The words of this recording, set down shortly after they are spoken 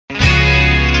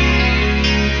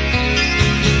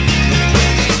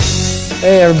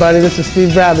Hey everybody, this is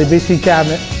Steve Bradley, BC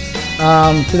Cabinet.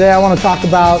 Today I want to talk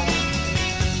about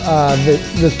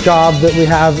this job that we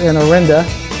have in Orinda.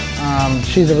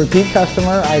 She's a repeat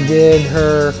customer. I did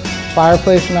her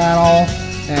fireplace mantle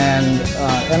and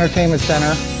entertainment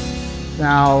center.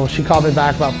 Now she called me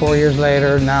back about 4 years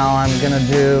later. Now I'm going to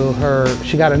do her,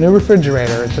 she got a new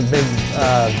refrigerator. It's a big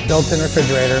built-in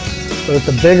refrigerator, but it's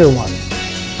a bigger one.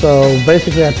 So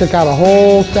basically I took out a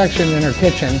whole section in her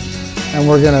kitchen and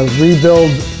we're going to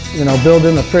rebuild, build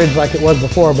in the fridge like it was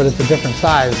before, but it's a different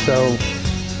size. So,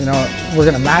 we're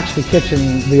going to match the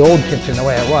kitchen, the old kitchen, the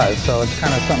way it was. So it's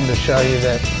kind of something to show you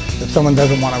that if someone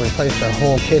doesn't want to replace their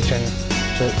whole kitchen,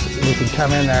 that we can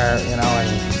come in there,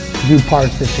 and do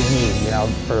parts that you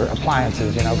need, for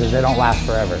appliances, because they don't last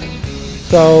forever.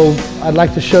 So I'd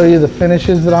like to show you the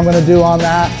finishes that I'm going to do on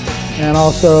that, and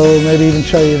also maybe even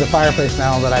show you the fireplace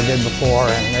mantle that I did before,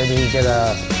 and maybe get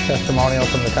a testimonial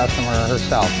from the customer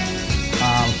herself.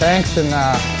 Thanks, and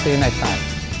see you next time.